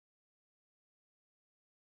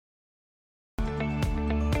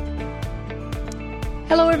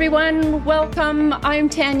Hello everyone, welcome. I'm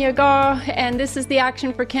Tanya, and this is the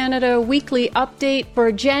Action for Canada weekly update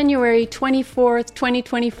for January 24th,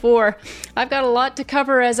 2024. I've got a lot to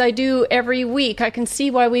cover as I do every week. I can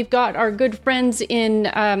see why we've got our good friends in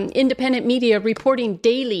independent media reporting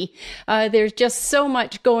daily. There's just so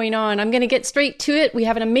much going on. I'm going to get straight to it. We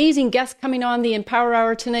have an amazing guest coming on the Empower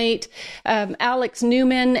Hour tonight, Alex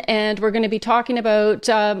Newman, and we're going to be talking about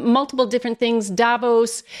multiple different things,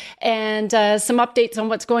 Davos, and some updates on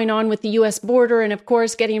what's going on with the U.S. border, and of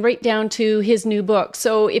course, getting right down to his new book.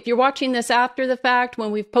 So if you're watching this after the fact, when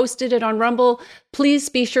we've posted it on Rumble, please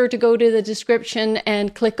be sure to go to the description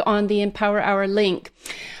and click on the Empower Hour link.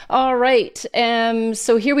 All right,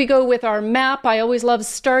 so here we go with our map. I always love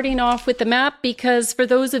starting off with the map because for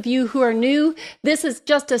those of you who are new, this is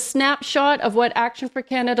just a snapshot of what Action for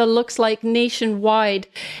Canada looks like nationwide.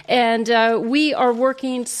 And we are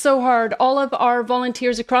working so hard. All of our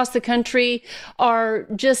volunteers across the country are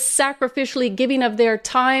just sacrificially giving of their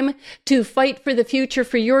time to fight for the future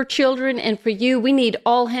for your children and for you. We need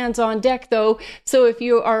all hands on deck, though. So if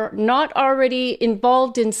you are not already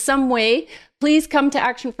involved in some way, please come to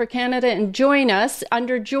Action for Canada and join us.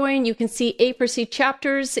 Under Join, you can see A4C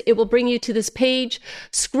chapters. It will bring you to this page.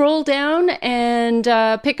 Scroll down and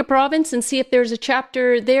pick a province and see if there's a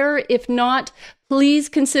chapter there. If not, please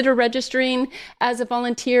consider registering as a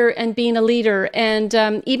volunteer and being a leader. And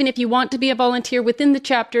even if you want to be a volunteer within the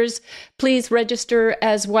chapters, please register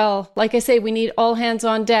as well. Like I say, we need all hands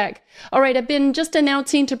on deck. All right, I've been just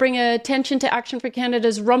announcing to bring attention to Action for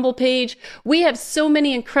Canada's Rumble page. We have so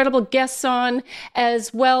many incredible guests on,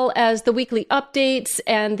 as well as the weekly updates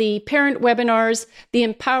and the parent webinars, the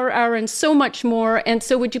Empower Hour, and so much more. And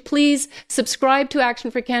so would you please subscribe to Action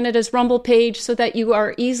for Canada's Rumble page so that you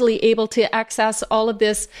are easily able to access all of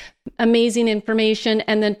this amazing information,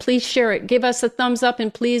 and then please share it. Give us a thumbs up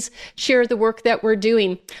and please share the work that we're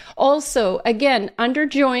doing. Also, again, under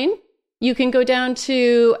Join, you can go down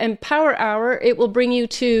to Empower Hour. It will bring you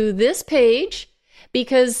to this page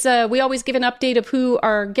because we always give an update of who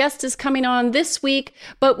our guest is coming on this week,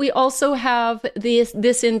 but we also have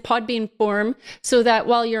this in Podbean form so that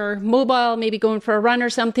while you're mobile, maybe going for a run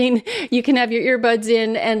or something, you can have your earbuds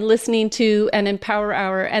in and listening to an Empower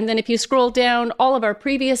Hour. And then if you scroll down, all of our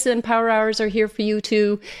previous Empower Hours are here for you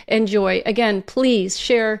to enjoy. Again, please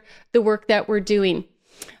share the work that we're doing.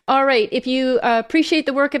 All right, if you appreciate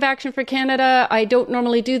the work of Action for Canada, I don't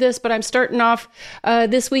normally do this, but I'm starting off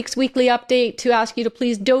this week's weekly update to ask you to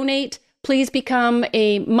please donate. Please become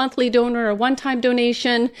a monthly donor, a one-time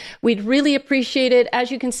donation. We'd really appreciate it.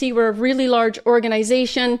 As you can see, we're a really large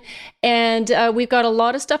organization, and we've got a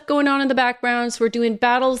lot of stuff going on in the background. So we're doing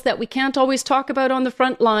battles that we can't always talk about on the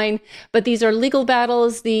front line, but these are legal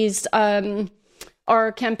battles. These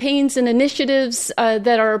are campaigns and initiatives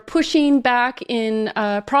that are pushing back in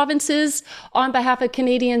provinces on behalf of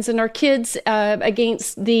Canadians and our kids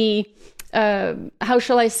against the, how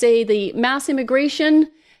shall I say, the mass immigration,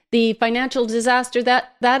 the financial disaster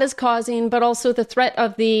that is causing, but also the threat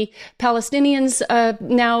of the Palestinians.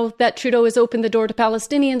 Now that Trudeau has opened the door to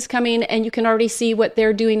Palestinians coming, and you can already see what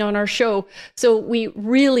they're doing on our show. So we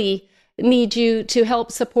really need you to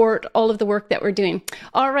help support all of the work that we're doing.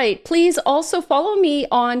 All right. Please also follow me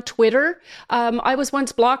on Twitter. I was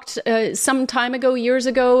once blocked some time ago, years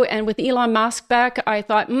ago, and with Elon Musk back, I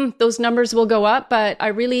thought, those numbers will go up, but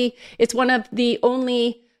it's one of the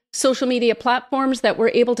only social media platforms that we're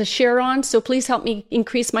able to share on. So please help me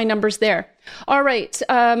increase my numbers there. All right.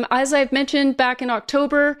 As I've mentioned back in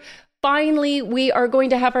October, finally, we are going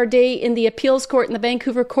to have our day in the appeals court in the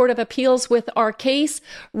Vancouver Court of Appeals with our case.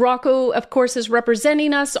 Rocco, of course, is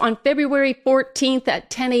representing us on February 14th at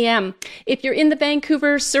 10 a.m. If you're in the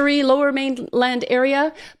Vancouver, Surrey, Lower Mainland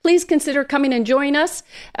area, please consider coming and join us.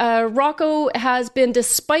 Rocco has been,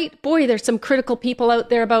 there's some critical people out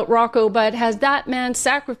there about Rocco, but has that man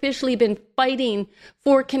sacrificially been fighting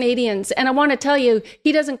for Canadians? And I want to tell you,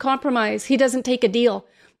 he doesn't compromise. He doesn't take a deal.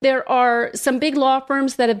 There are some big law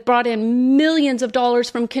firms that have brought in millions of dollars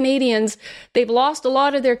from Canadians. They've lost a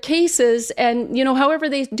lot of their cases, and however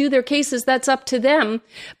they do their cases, that's up to them.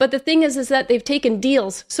 But the thing is that they've taken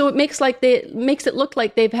deals, so it makes it look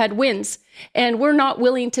like they've had wins. And we're not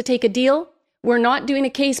willing to take a deal. We're not doing a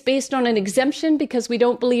case based on an exemption because we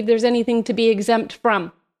don't believe there's anything to be exempt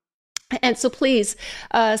from. And so please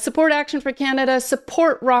support Action for Canada,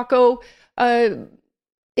 support Rocco.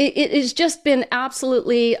 It has just been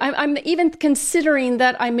absolutely, I'm even considering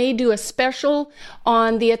that I may do a special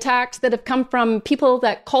on the attacks that have come from people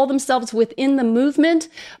that call themselves within the movement,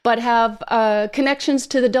 but have connections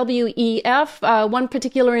to the WEF. One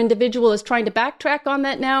particular individual is trying to backtrack on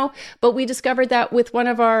that now, but we discovered that with one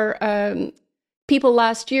of our people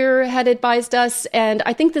last year had advised us, and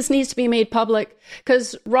I think this needs to be made public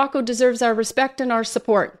because Rocco deserves our respect and our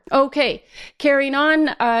support. Okay, carrying on.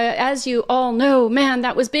 As you all know, man,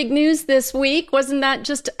 that was big news this week. Wasn't that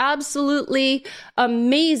just absolutely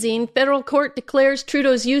amazing? Federal court declares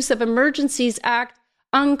Trudeau's use of Emergencies Act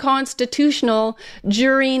unconstitutional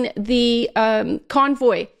during the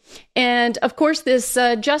convoy. And of course, this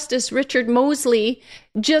Justice Richard Mosley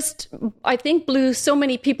just, I think, blew so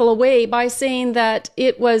many people away by saying that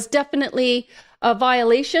it was definitely a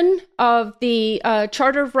violation of the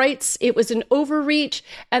Charter of Rights. It was an overreach,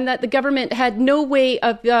 and that the government had no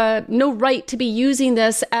right to be using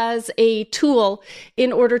this as a tool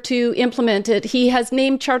in order to implement it. He has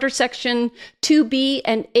named Charter Section 2B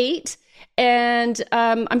and 8. And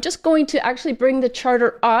I'm just going to actually bring the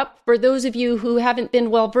charter up for those of you who haven't been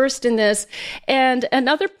well versed in this. And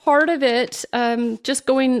another part of it,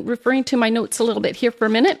 referring to my notes a little bit here for a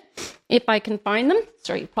minute, if I can find them.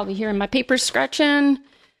 Sorry, you're probably hearing my papers scratching.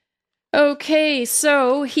 Okay,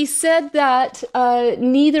 so he said that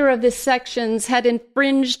neither of the sections had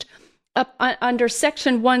infringed under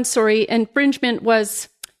Section 1, infringement was...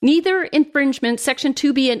 Neither infringement, Section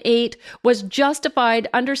 2B and 8, was justified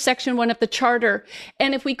under Section 1 of the Charter.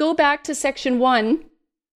 And if we go back to Section 1,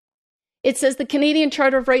 it says the Canadian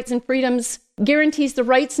Charter of Rights and Freedoms guarantees the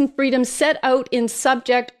rights and freedoms set out in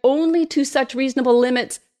subject only to such reasonable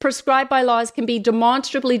limits prescribed by laws can be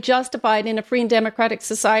demonstrably justified in a free and democratic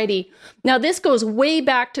society. Now, this goes way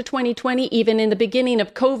back to 2020, even in the beginning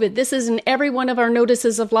of COVID. This is in every one of our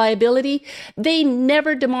notices of liability. They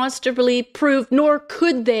never demonstrably proved, nor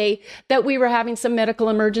could they, that we were having some medical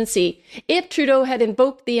emergency. If Trudeau had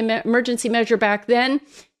invoked the emergency measure back then,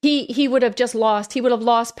 he would have just lost. He would have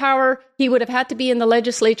lost power. He would have had to be in the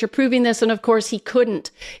legislature proving this, and of course he couldn't.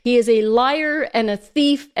 He is a liar and a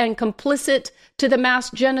thief and complicit to the mass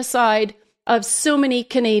genocide of so many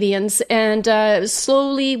Canadians. And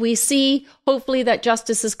slowly we see, hopefully, that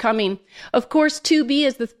justice is coming. Of course, 2B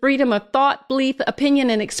is the freedom of thought, belief, opinion,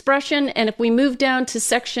 and expression. And if we move down to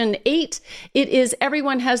Section 8, it is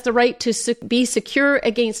everyone has the right to be secure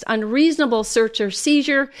against unreasonable search or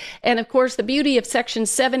seizure. And of course, the beauty of Section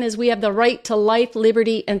 7 is we have the right to life,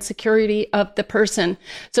 liberty, and security of the person.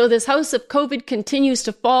 So this house of COVID continues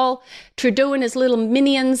to fall. Trudeau and his little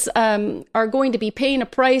minions are going to be paying a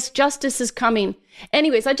price. Justice is coming.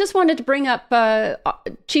 Anyways, I just wanted to bring up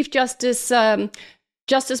Chief Justice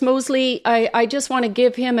Justice Mosley. I just want to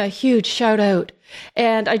give him a huge shout out.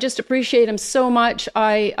 And I just appreciate him so much.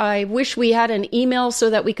 I wish we had an email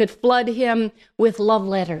so that we could flood him with love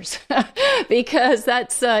letters. Because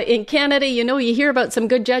that's in Canada, you know, you hear about some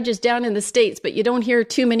good judges down in the States, but you don't hear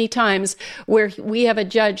too many times where we have a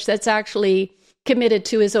judge that's actually committed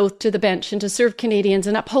to his oath to the bench and to serve Canadians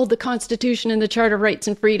and uphold the Constitution and the Charter of Rights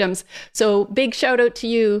and Freedoms. So big shout out to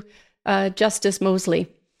you, Justice Mosley.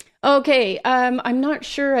 Okay, I'm not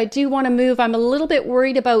sure. I do want to move. I'm a little bit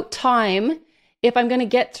worried about time if I'm going to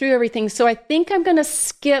get through everything. So I think I'm going to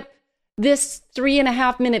skip this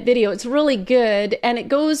 3.5-minute video. It's really good, and it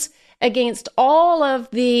goes against all of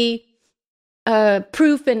the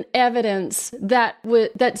proof and evidence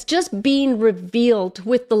that's just being revealed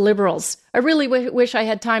with the Liberals. I really wish I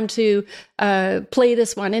had time to play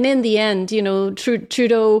this one. And in the end, you know,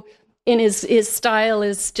 Trudeau in his style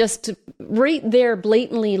is just right there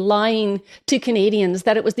blatantly lying to Canadians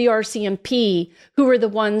that it was the RCMP who were the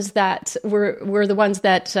ones that were the ones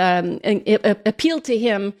that appealed to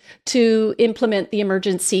him to implement the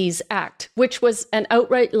Emergencies Act, which was an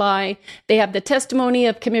outright lie. They have the testimony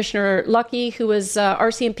of Commissioner Lucky, who was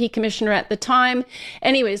RCMP commissioner at the time.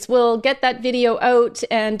 Anyways, we'll get that video out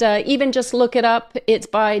and even just look it up. It's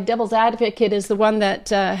by Devil's Advocate is the one that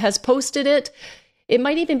has posted it. It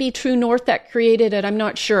might even be True North that created it. I'm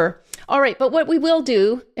not sure. All right, but what we will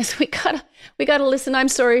do is we gotta listen. I'm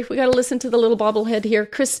sorry, we gotta listen to the little bobblehead here,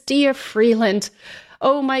 Chrystia Freeland.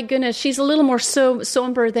 Oh my goodness, she's a little more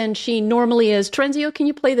somber than she normally is. Trenzio, can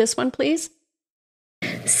you play this one, please?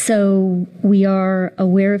 So we are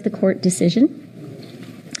aware of the court decision.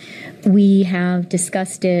 We have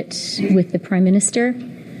discussed it with the Prime Minister,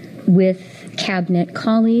 with cabinet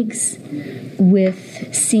colleagues,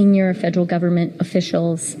 with senior federal government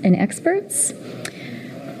officials and experts.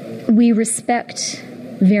 We respect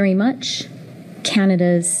very much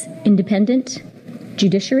Canada's independent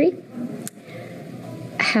judiciary.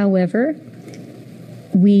 However,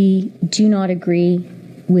 we do not agree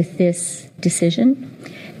with this decision,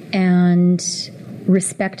 and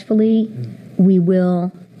respectfully, we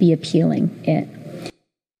will be appealing it.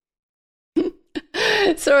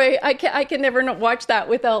 Sorry, I can never not watch that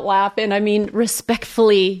without laughing. I mean,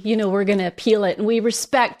 respectfully, we're going to appeal it. And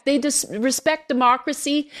they just respect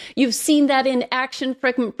democracy. You've seen that in action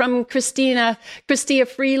from Chrystia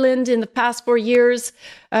Freeland in the past 4 years.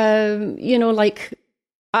 I'm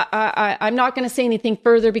not going to say anything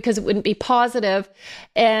further because it wouldn't be positive.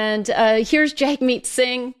 And here's Jagmeet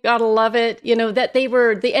Singh, gotta love it. That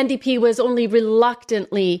the NDP was only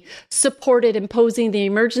reluctantly supported imposing the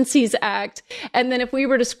Emergencies Act. And then if we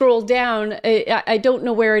were to scroll down, I don't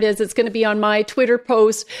know where it is. It's going to be on my Twitter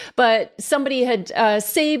post, but somebody had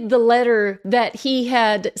saved the letter that he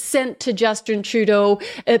had sent to Justin Trudeau,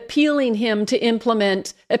 appealing to him to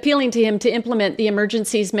implement the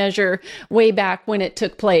emergencies measure way back when it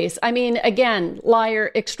took place. I mean, again,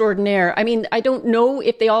 liar extraordinaire. I mean, I don't know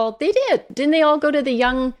if didn't they all go to the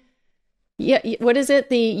young, what is it?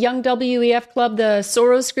 The Young WEF Club, the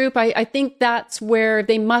Soros group? I think that's where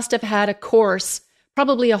they must have had a course,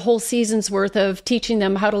 probably a whole season's worth of teaching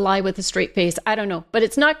them how to lie with a straight face. I don't know, but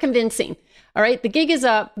it's not convincing. All right, the gig is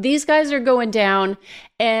up. These guys are going down.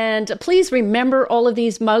 And please remember all of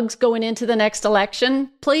these mugs going into the next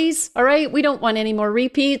election. Please. All right, we don't want any more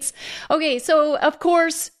repeats. Okay, so of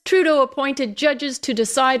course, Trudeau appointed judges to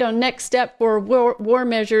decide on next step for War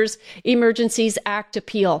Measures Emergencies Act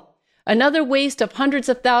appeal. Another waste of hundreds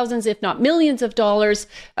of thousands, if not millions of dollars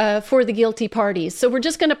for the guilty parties. So we're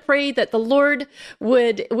just going to pray that the Lord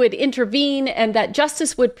would intervene and that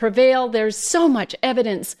justice would prevail. There's so much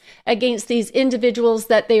evidence against these individuals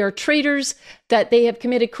that they are traitors, that they have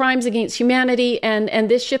committed crimes against humanity, and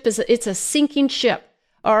this ship it's a sinking ship.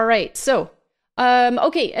 All right, so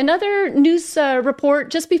okay, another news report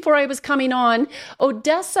just before I was coming on.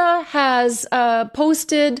 Odessa has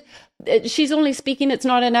posted. She's only speaking, it's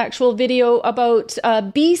not an actual video, about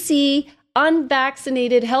BC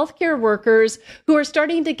unvaccinated healthcare workers who are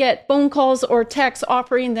starting to get phone calls or texts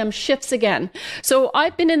offering them shifts again. So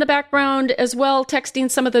I've been in the background as well, texting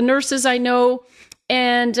some of the nurses I know.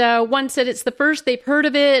 And one said it's the first they've heard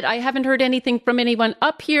of it. I haven't heard anything from anyone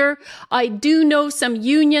up here. I do know some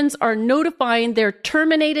unions are notifying their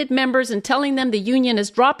terminated members and telling them the union is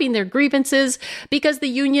dropping their grievances because the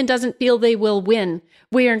union doesn't feel they will win.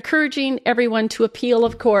 We are encouraging everyone to appeal,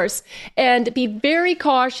 of course, and be very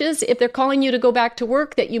cautious if they're calling you to go back to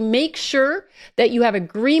work, that you make sure that you have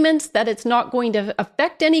agreements, that it's not going to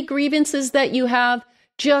affect any grievances that you have.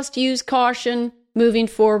 Just use caution moving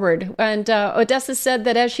forward. And Odessa said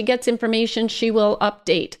that as she gets information, she will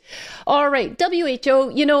update. All right,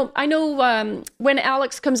 WHO, I know when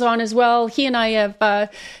Alex comes on as well, he and I have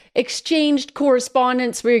exchanged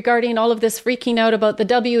correspondence regarding all of this freaking out about the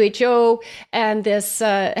WHO and this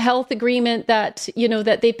health agreement that,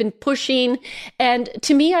 that they've been pushing. And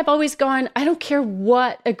to me, I've always gone, I don't care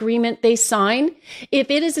what agreement they sign.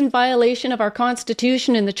 If it is in violation of our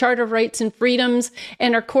Constitution and the Charter of Rights and Freedoms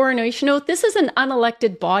and our coronation oath, this is an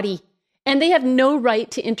unelected body. And they have no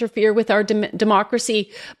right to interfere with our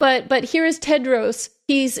democracy. But here is Tedros.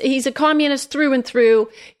 He's a communist through and through.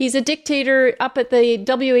 He's a dictator up at the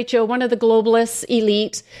WHO, one of the globalists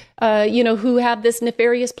elite, who have this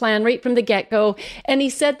nefarious plan right from the get-go. And he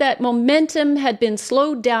said that momentum had been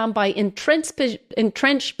slowed down by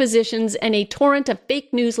entrenched positions and a torrent of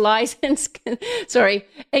fake news, lies,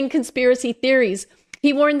 and conspiracy theories.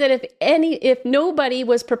 He warned that if nobody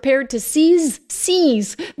was prepared to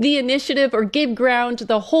seize the initiative or give ground,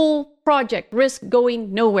 the whole project risked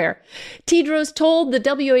going nowhere. Tedros told the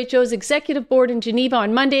WHO's executive board in Geneva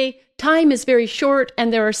on Monday, time is very short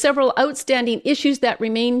and there are several outstanding issues that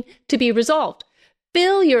remain to be resolved.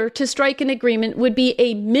 Failure to strike an agreement would be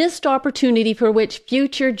a missed opportunity for which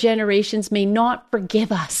future generations may not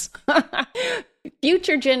forgive us.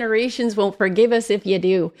 Future generations won't forgive us if you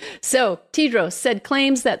do. So, Tedros said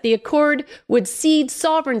claims that the accord would cede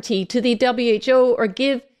sovereignty to the WHO or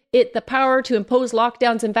give it the power to impose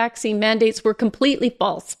lockdowns and vaccine mandates were completely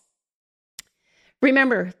false.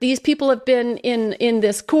 Remember, these people have been in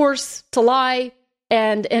this course to lie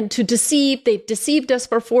and to deceive. They've deceived us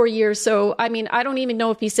for 4 years. So, I mean, I don't even know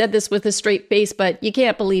if he said this with a straight face, but you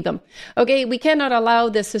can't believe him. Okay, we cannot allow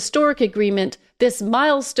this historic agreement, this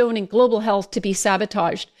milestone in global health, to be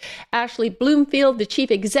sabotaged. Ashley Bloomfield, the chief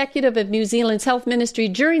executive of New Zealand's health ministry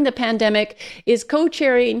during the pandemic, is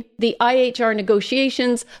co-chairing the IHR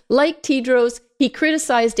negotiations. Like Tedros, he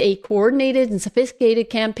criticized a coordinated and sophisticated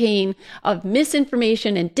campaign of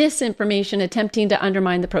misinformation and disinformation attempting to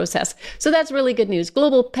undermine the process. So that's really good news.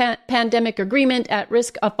 Global pandemic agreement at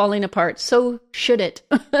risk of falling apart. So should it.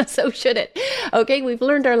 So should it. Okay, we've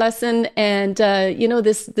learned our lesson. And,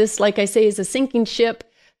 this, like I say, is a sinking ship.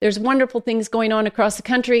 There's wonderful things going on across the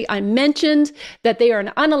country. I mentioned that they are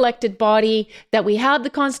an unelected body, that we have the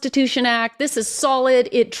Constitution Act. This is solid.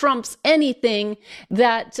 It trumps anything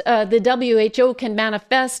that the WHO can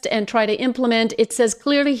manifest and try to implement. It says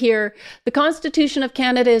clearly here, the Constitution of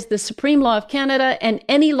Canada is the supreme law of Canada, and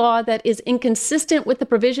any law that is inconsistent with the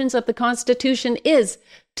provisions of the Constitution is,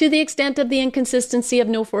 to the extent of the inconsistency, of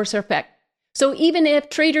no force or effect. So even if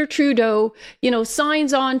Trader Trudeau,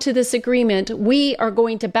 signs on to this agreement, we are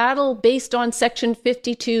going to battle based on Section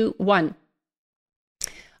 52(1).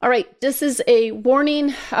 All right, this is a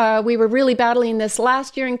warning. We were really battling this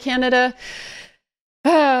last year in Canada.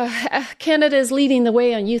 Canada is leading the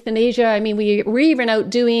way on euthanasia. I mean, we're even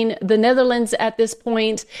outdoing the Netherlands at this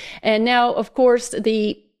point. And now, of course,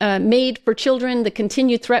 the MAID for Children, the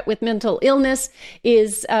continued threat with mental illness,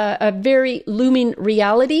 is a very looming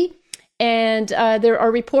reality. And there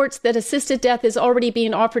are reports that assisted death is already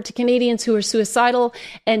being offered to Canadians who are suicidal,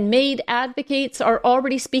 and MAID advocates are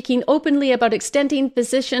already speaking openly about extending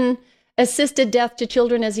physician-assisted death to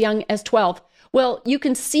children as young as 12. Well, you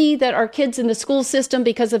can see that our kids in the school system,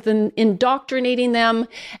 because of them indoctrinating them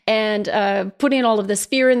and putting all of this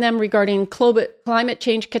fear in them regarding climate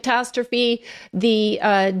change catastrophe, the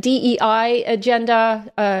DEI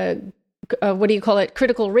agenda,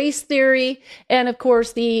 critical race theory, and of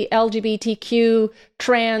course the LGBTQ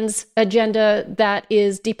trans agenda that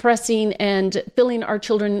is depressing and filling our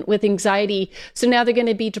children with anxiety. So now they're going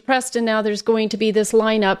to be depressed, and now there's going to be this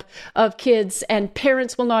lineup of kids, and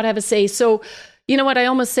parents will not have a say. So you know what? I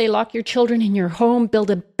almost say lock your children in your home,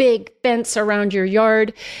 build a big fence around your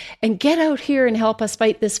yard, and get out here and help us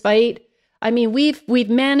fight this fight. I mean, we've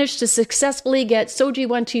managed to successfully get Soji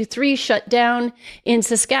 123 shut down in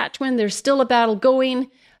Saskatchewan. There's still a battle going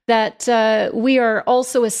that we are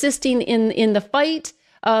also assisting in the fight,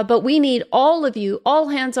 but we need all of you, all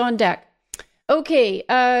hands on deck. Okay,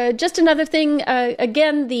 just another thing.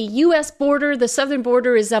 Again, the U.S. border, the southern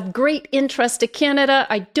border, is of great interest to Canada.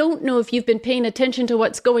 I don't know if you've been paying attention to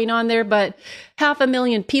what's going on there, but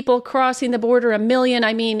 500,000 people crossing the border, 1 million.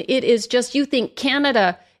 I mean, it is just, you think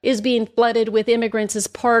Canada is being flooded with immigrants as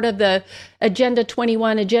part of the Agenda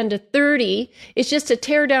 21, Agenda 30. It's just to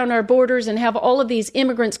tear down our borders and have all of these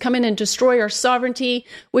immigrants come in and destroy our sovereignty,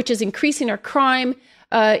 which is increasing our crime.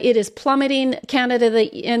 It is plummeting Canada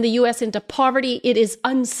and the U.S. into poverty. It is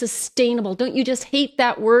unsustainable. Don't you just hate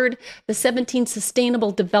that word? The 17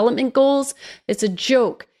 Sustainable Development Goals? It's a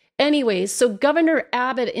joke. Anyways, so Governor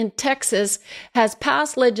Abbott in Texas has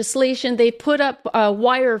passed legislation. They put up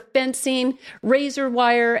wire fencing, razor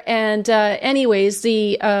wire, and anyways,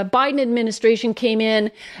 the Biden administration came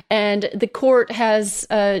in, and the court has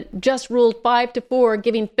just ruled 5-4,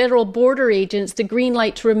 giving federal border agents the green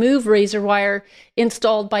light to remove razor wire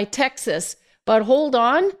installed by Texas. But hold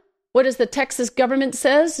on, what does the Texas government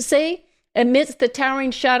say? Amidst the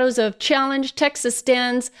towering shadows of challenge, Texas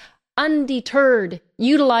stands undeterred,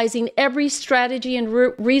 utilizing every strategy and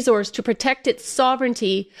resource to protect its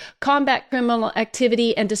sovereignty, combat criminal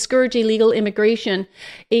activity, and discourage illegal immigration.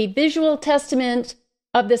 A visual testament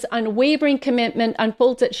of this unwavering commitment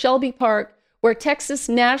unfolds at Shelby Park, where Texas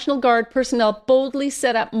National Guard personnel boldly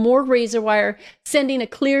set up more razor wire, sending a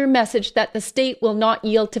clear message that the state will not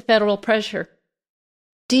yield to federal pressure.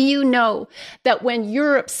 Do you know that when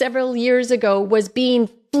Europe several years ago was being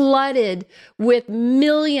flooded with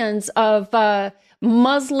millions of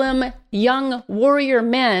Muslim young warrior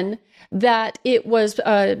men, that it was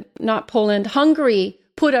not Poland, Hungary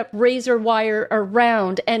put up razor wire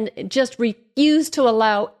around and just refused to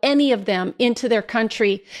allow any of them into their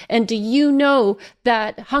country? And do you know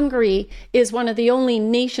that Hungary is one of the only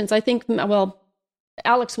nations, I think, well,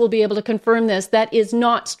 Alex will be able to confirm this, that is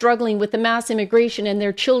not struggling with the mass immigration and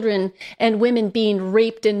their children and women being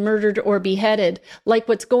raped and murdered or beheaded, like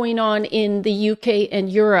what's going on in the UK and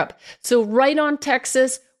Europe. So right on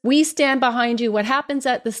Texas, we stand behind you. What happens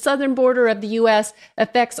at the southern border of the U.S.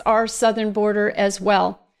 affects our southern border as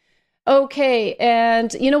well. Okay,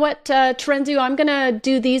 and you know what, Trenzu, I'm going to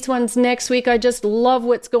do these ones next week. I just love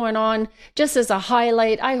what's going on. Just as a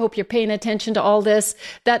highlight, I hope you're paying attention to all this,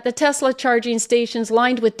 that the Tesla charging stations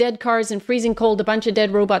lined with dead cars and freezing cold, a bunch of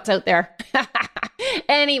dead robots out there.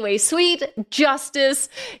 Anyway, sweet justice,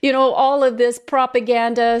 all of this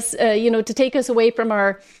propaganda, to take us away from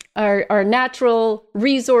our natural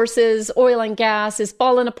resources, oil and gas, is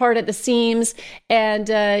falling apart at the seams. And,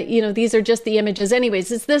 these are just the images.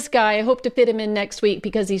 Anyways, it's this guy. I hope to fit him in next week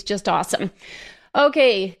because he's just awesome.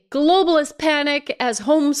 Okay, globalist panic as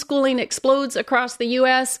homeschooling explodes across the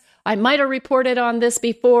U.S. I might have reported on this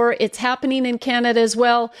before. It's happening in Canada as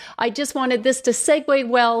well. I just wanted this to segue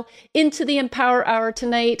well into the Empower Hour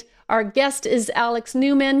tonight. Our guest is Alex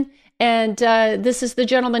Newman, and this is the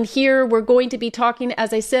gentleman here. We're going to be talking,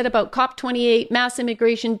 as I said, about COP28, mass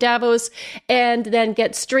immigration, Davos, and then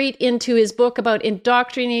get straight into his book about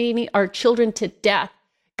indoctrinating our children to death.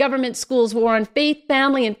 Government schools, war on faith,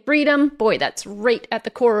 family, and freedom. Boy, that's right at the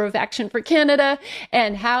core of Action for Canada,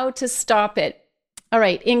 and how to stop it. All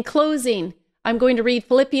right, in closing, I'm going to read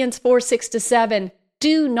Philippians 4:6-7.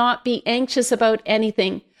 Do not be anxious about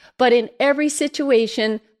anything, but in every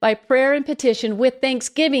situation, by prayer and petition, with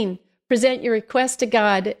thanksgiving, present your request to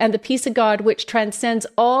God, and the peace of God, which transcends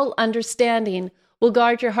all understanding, will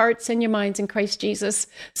guard your hearts and your minds in Christ Jesus.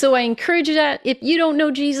 So I encourage you that if you don't know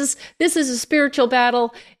Jesus, this is a spiritual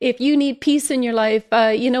battle. If you need peace in your life,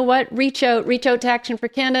 you know what? Reach out to Action for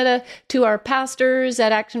Canada, to our pastors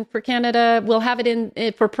at Action for Canada. We'll have it in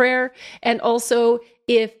for prayer. And also,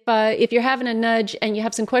 if you're having a nudge and you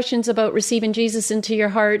have some questions about receiving Jesus into your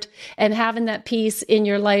heart and having that peace in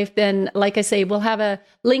your life, then, like I say, we'll have a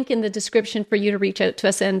link in the description for you to reach out to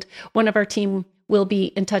us, and one of our team will be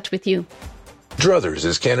in touch with you. Druthers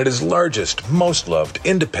is Canada's largest, most loved,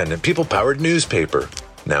 independent, people-powered newspaper.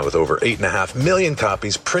 Now with over 8.5 million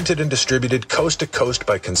copies printed and distributed coast to coast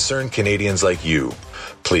by concerned Canadians like you.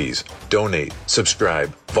 Please, donate,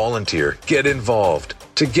 subscribe, volunteer, get involved.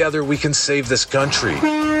 Together we can save this country.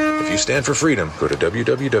 If you stand for freedom, go to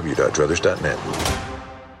www.druthers.net.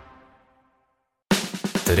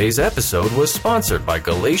 Today's episode was sponsored by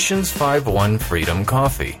Galatians 5:1 Freedom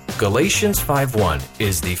Coffee. Galatians 5:1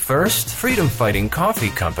 is the first freedom-fighting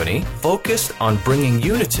coffee company focused on bringing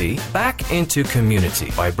unity back into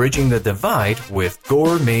community by bridging the divide with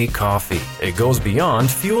gourmet coffee. It goes beyond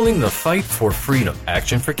fueling the fight for freedom.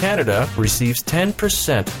 Action for Canada receives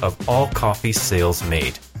 10% of all coffee sales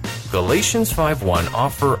made. Galatians 5:1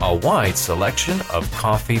 offer a wide selection of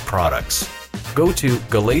coffee products. Go to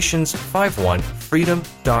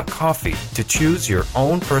Galatians51freedom.coffee to choose your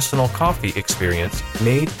own personal coffee experience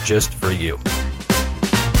made just for you.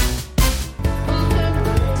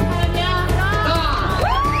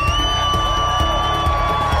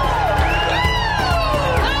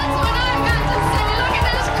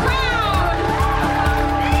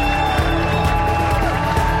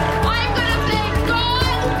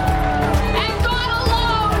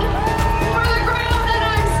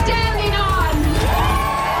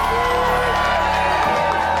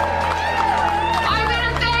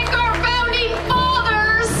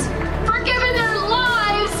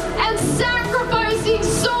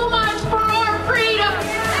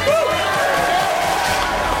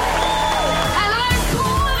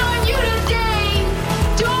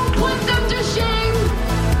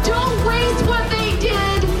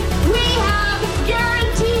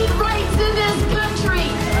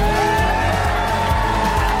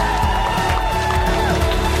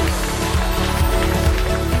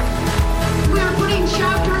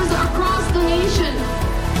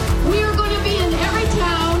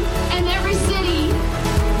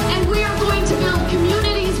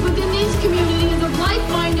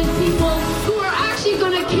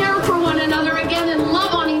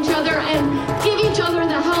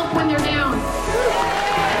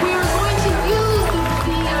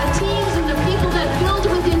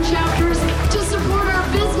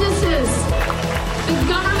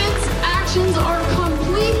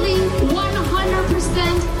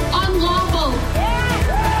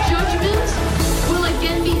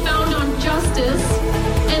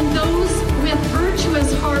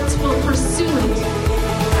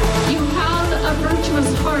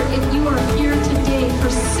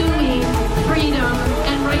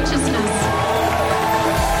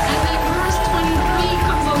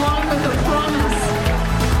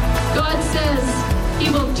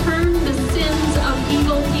 Turn